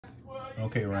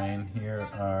Okay, Ryan, here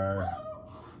are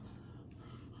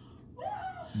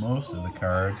most of the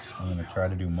cards. I'm going to try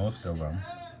to do most of them,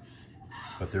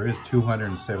 but there is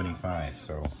 275,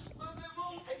 so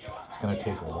it's going to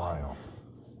take a while.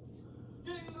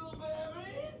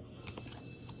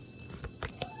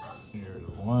 Here's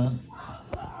one.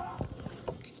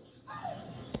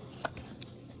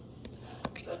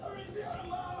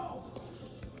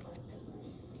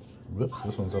 Whoops,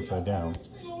 this one's upside down.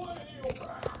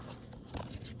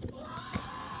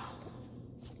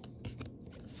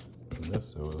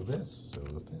 This, so is this, so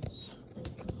is this.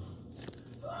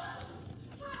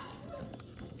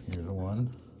 Here's one.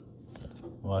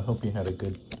 Well, I hope you had a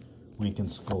good week in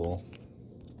school.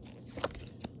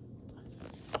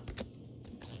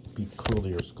 Be Cruel to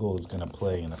Your School is going to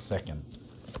play in a second.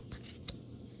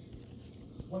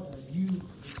 What are you?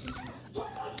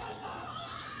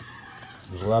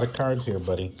 There's a lot of cards here,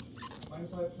 buddy. Mind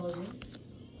if I plug in?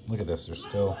 Look at this, there's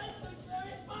still...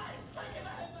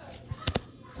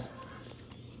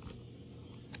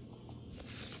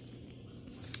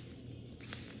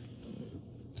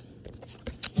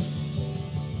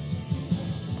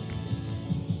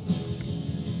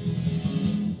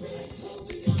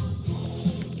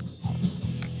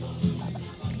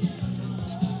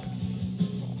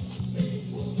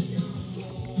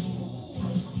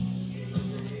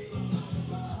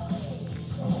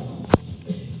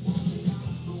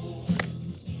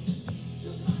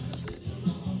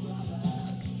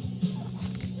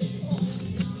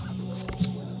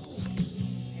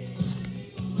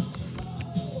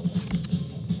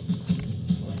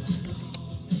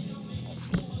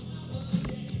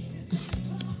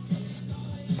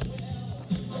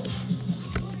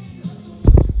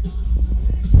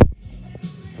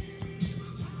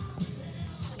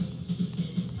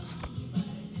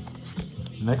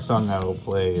 Next song I will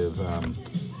play is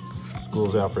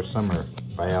School's Out for Summer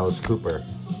by Alice Cooper.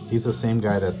 He's the same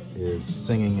guy that is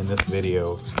singing in this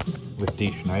video with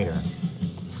Dee Snider.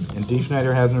 And Dee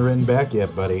Snider hasn't written back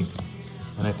yet, buddy.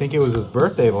 And I think it was his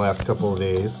birthday the last couple of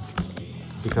days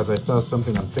because I saw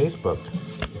something on Facebook.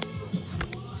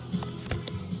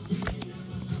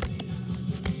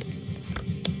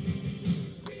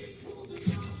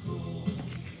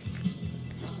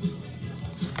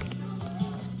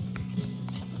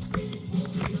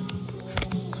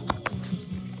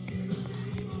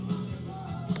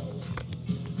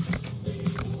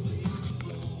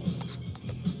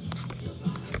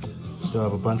 Still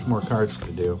have a bunch more cards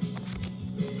to do.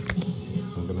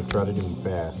 I'm going to try to do them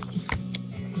fast.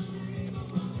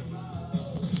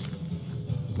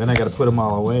 Then I got to put them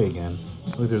all away again.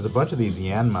 Look, there's a bunch of these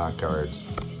Yanma cards.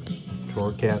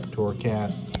 Torcat,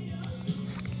 Torcat.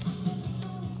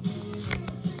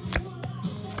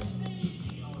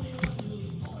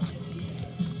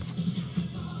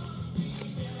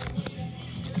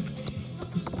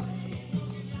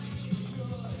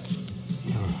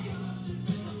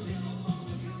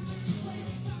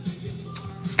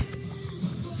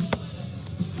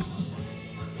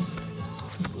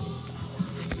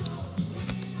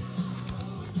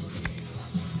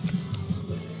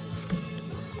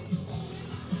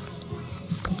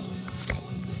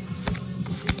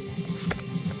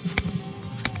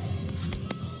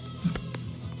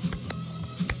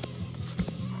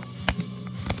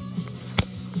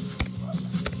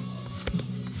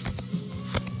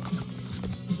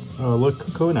 Oh, look,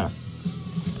 Kakuna.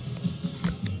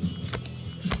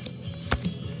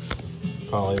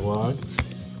 Poliwag.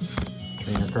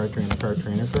 Trainer card, trainer card,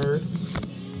 trainer card.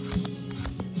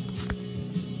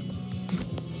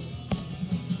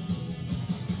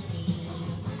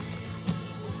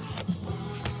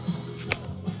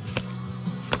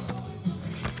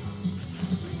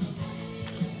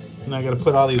 And I gotta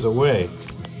put all these away.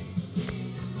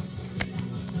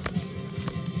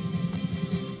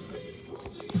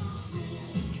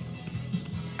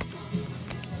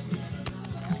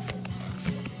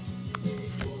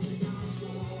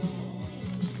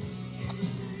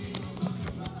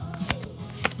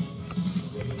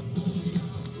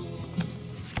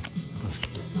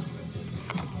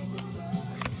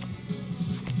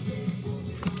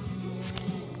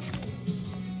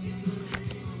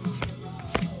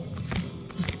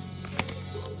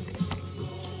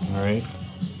 All right,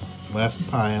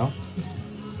 last pile.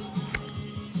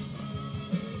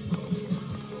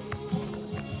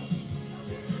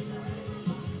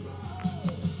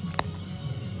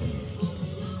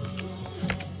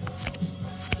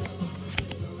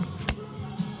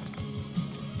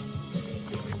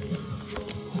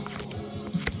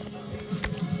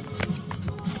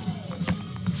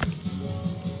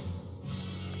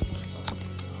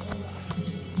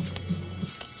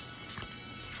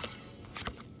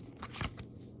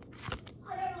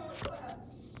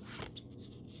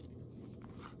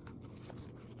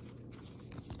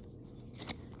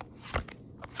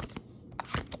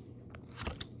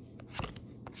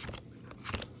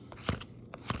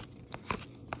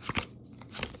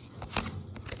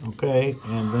 Okay,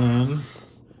 and then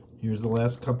here's the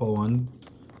last couple one.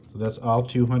 So that's all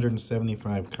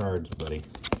 275 cards, buddy.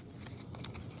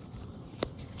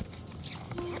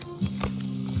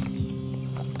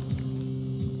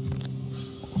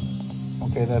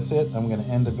 Okay, that's it. I'm going to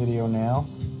end the video now,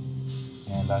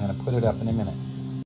 and I'm going to put it up in a minute.